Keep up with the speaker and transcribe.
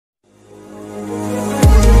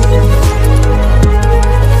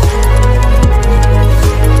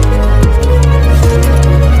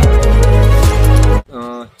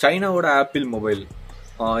சைனாவோட apple mobile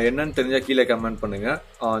என்னன்னு தெரிஞ்சா கீழே கமெண்ட் பண்ணுங்க.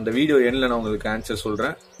 இந்த வீடியோ எண்ணில் நான் உங்களுக்கு ஆன்சர்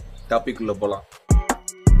சொல்றேன். டாபிக் உள்ள போலாம்.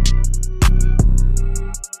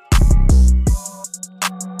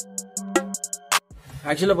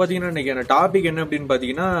 ஆக்சுவலா பாத்தீங்கன்னா இன்னைக்கு டாபிக் என்ன அப்படின்னு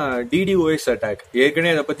பாத்தீங்கன்னா DDOS அட்டாக்.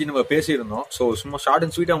 ஏற்கனவே அதை பத்தி நம்ம பேசியிருந்தோம். ஸோ சும்மா ஷார்ட்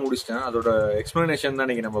அண்ட் ஸ்வீட்டா முடிச்சிட்டேன். அதோட எக்ஸ்பிளனேஷன் தான்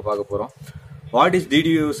இன்னைக்கு நம்ம பார்க்க போறோம். What is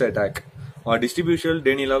DDOS attack? Distribution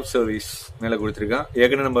denial of service மேல கொடுத்துருக்கேன்.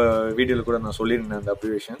 ஏற்கனவே நம்ம வீடியோல கூட நான் சொல்லியிருந்தேன் அந்த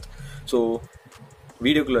அப்ரிவேஷன். ஸோ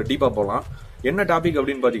வீடியோக்குள்ள டீப்பா போகலாம். என்ன டாபிக்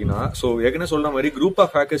அப்படின்னு பாத்தீங்கன்னா, ஸோ ஏற்கனவே சொல்ற மாதிரி குரூப்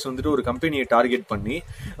ஆஃப் ஹேக்கர்ஸ் வந்துட்டு ஒரு கம்பெனியை டார்கெட் பண்ணி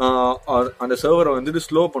அந்த சர்வரை வந்துட்டு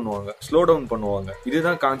ஸ்லோ டவுன் பண்ணுவாங்க.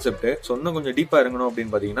 இதுதான் கான்செப்ட். ஸோ இன்னும் கொஞ்சம் டீப்பா இறங்கணும்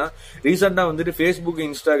அப்படின்னு பாத்தீங்கன்னா, ரீசெண்டா வந்துட்டு ஃபேஸ்புக்,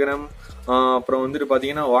 இன்ஸ்டாகிராம், அப்புறம் வந்துட்டு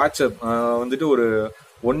பாத்தீங்கன்னா வாட்ஸ்அப் வந்துட்டு ஒரு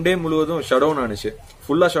ஒன் டே முழுவதும் ஷட் டவுன் ஆனிச்சு.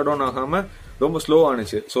 ஃபுல்லா ஷட் டவுன் ஆகாம ரொம்ப ஸ்லோ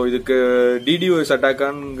ஆனிச்சு. ஸோ இதுக்கு DDOS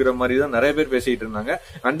அட்டாக்காங்கிற மாதிரி தான் நிறைய பேர் பேசிட்டு இருந்தாங்க.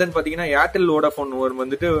 அண்ட் தென் பாத்தீங்கன்னா ஏர்டெல்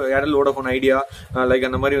வோடாஃபோன் ஐடியா லைக்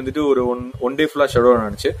அந்த மாதிரி வந்துட்டு ஒரு ஒன் டே ஃபுல்லா ஷட் டவுன்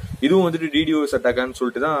ஆனிச்சு. இதுவும் வந்துட்டு DDOS அட்டாக்கான்னு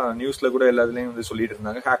சொல்லிட்டு தான் நியூஸ்ல கூட எல்லாத்துலயும் வந்து சொல்லிட்டு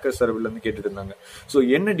இருந்தாங்க. ஹேக்கர் சர்வர்ல இருந்து கேட்டுட்டு இருந்தாங்க. ஸோ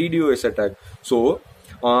என்ன DDOS அட்டாக்? ஸோ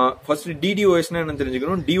ஃபர்ஸ்ட் DDOSனா என்ன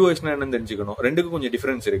தெரிஞ்சுக்கணும், DOSனா என்ன தெரிஞ்சுக்கணும். ரெண்டுக்கும் கொஞ்சம்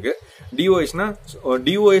டிஃபரன்ஸ் இருக்கு.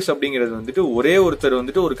 DOS அப்படிங்கிறது வந்துட்டு ஒரே ஒருத்தர்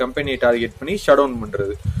வந்துட்டு ஒரு கம்பெனியை டார்கெட் பண்ணி ஷட் டவுன்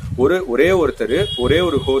பண்றது. ஒரே ஒருத்தர், ஒரே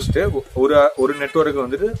ஒரு ஹோஸ்ட் ஒரு நெட்வொர்க்கை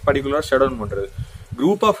வந்துட்டு பர்டிகுலரா ஷட் டவுன் பண்றது.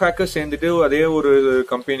 குரூப் ஆஃப் ஹேக்கர்ஸ் சேர்ந்துட்டு அதே ஒரு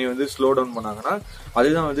கம்பெனி வந்து ஸ்லோ டவுன் பண்ணாங்கன்னா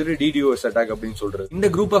அதுதான் வந்துட்டு DDOS அட்டாக் அப்படின்னு சொல்றது. இந்த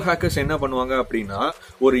குரூப் ஆஃப் ஹேக்கர்ஸ் என்ன பண்ணுவாங்க அப்படின்னா,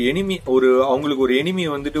 அவங்களுக்கு ஒரு எனிமி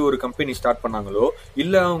வந்துட்டு ஒரு கம்பெனி ஸ்டார்ட் பண்ணாங்களோ,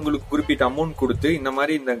 இல்ல அவங்களுக்கு குறிப்பிட்ட அமௌண்ட் கொடுத்து இந்த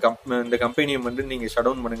மாதிரி இந்த கம்பெனியை வந்து நீங்க ஷட்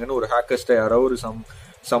டவுன் பண்ணுங்கன்னு ஒரு ஹேக்கர்ஸ்ட யாரோ ஒரு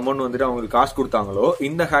சம்மன் வந்துட்டு அவங்களுக்கு காசு கொடுத்தாங்களோ,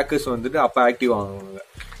 இந்த ஹேக்கர்ஸ் வந்துட்டு அப்ப ஆக்டிவ் ஆவாங்க.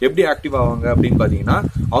 எப்படி ஆக்டிவ் ஆவாங்க அப்படின்னு பாத்தீங்கன்னா,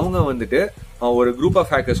 அவங்க வந்துட்டு ஒரு குரூப்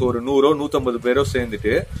ஆஃப் ஹேக்கர்ஸ் ஒரு 100 150 பேரோ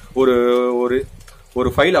சேர்ந்துட்டு ஒரு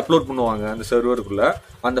ஃபைல் அப்லோட் பண்ணுவாங்க அந்த சர்வருக்குள்ள.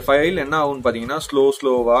 அந்த ஃபைல் என்ன ஆகும்னு பாத்தீங்கன்னா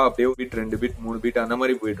ஸ்லோவா அப்படியே பிட் 2 பிட் 3 பிட் அந்த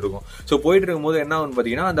மாதிரி போயிட்டு இருக்கும். ஸோ போயிட்டு இருக்கும் போது என்ன ஆகும்னு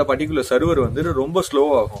பாத்தீங்கன்னா, அந்த பர்டிகுலர் சர்வர் வந்துட்டு ரொம்ப ஸ்லோ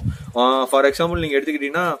ஆகும். ஃபார் எக்ஸாம்பிள் நீங்க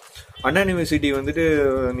எடுத்துக்கிட்டீங்கன்னா, அண்ணா யூனிவர்சிட்டி வந்துட்டு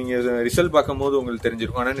நீங்க ரிசல்ட் பார்க்கும் போது உங்களுக்கு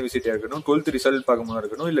தெரிஞ்சிருக்கும். அண்ணா யூனிவர்சிட்டியா இருக்கட்டும், 12th ரிசல்ட் பார்க்கும் போது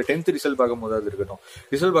இருக்கட்டும், இல்ல 10th ரிசல்ட் பார்க்கும் போதாவது இருக்கட்டும்,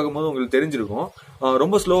 ரிசல்ட் பார்க்கும் போது உங்களுக்கு தெரிஞ்சிருக்கும்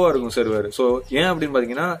ரொம்ப ஸ்லோவா இருக்கும் சர்வர். ஸோ ஏன் அப்படின்னு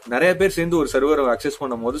பாத்தீங்கன்னா, நிறைய பேர் சேர்ந்து ஒரு சர்வரை அக்சஸ்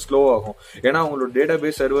பண்ணும் போது ஸ்லோ ஆகும். ஏன்னா அவங்களோட டேட்டா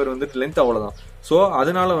பேஸ் சர்வர் வந்துட்டு லென்த் அவ்வளவுதான். ஸோ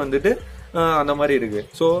அதனால வந்துட்டு அந்த மாதிரி இருக்கு.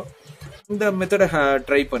 ஸோ இந்த மெத்தடை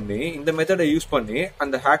ட்ரை பண்ணி, இந்த மெத்தடை யூஸ் பண்ணி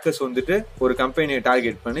அந்த ஹேக்கர்ஸ் வந்துட்டு ஒரு கம்பெனியை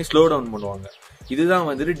டார்கெட் பண்ணி ஸ்லோ டவுன் பண்ணுவாங்க. இதுதான்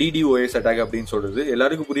வந்துட்டு DDOS அட்டாக் அப்படின்னு சொல்றது.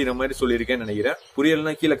 எல்லாருக்கும் புரியுற மாதிரி சொல்லியிருக்கேன்னு நினைக்கிறேன்.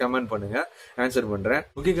 புரியலன்னா கீழே கமெண்ட் பண்ணுங்க, ஆன்சர் பண்றேன்.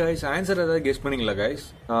 ஓகே கைஸ், ஆன்சர் ஏதாவது கெஸ் பண்ணீங்களா கைஸ்?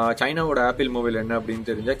 சைனாவோட ஆப்பிள் மொபைல் என்ன அப்படின்னு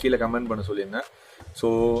தெரிஞ்சா கீழே கமெண்ட் பண்ண சொல்லியிருந்தேன். ஸோ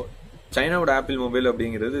சைனாவோட ஆப்பிள் மொபைல்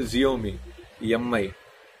அப்படிங்கிறது Xiaomi MI.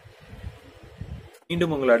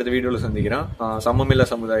 மீண்டும் உங்களை அடுத்த வீடியோல சந்திக்கிறேன். சமமில்லா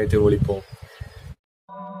சமுதாயத்தை ஒழிப்போம்.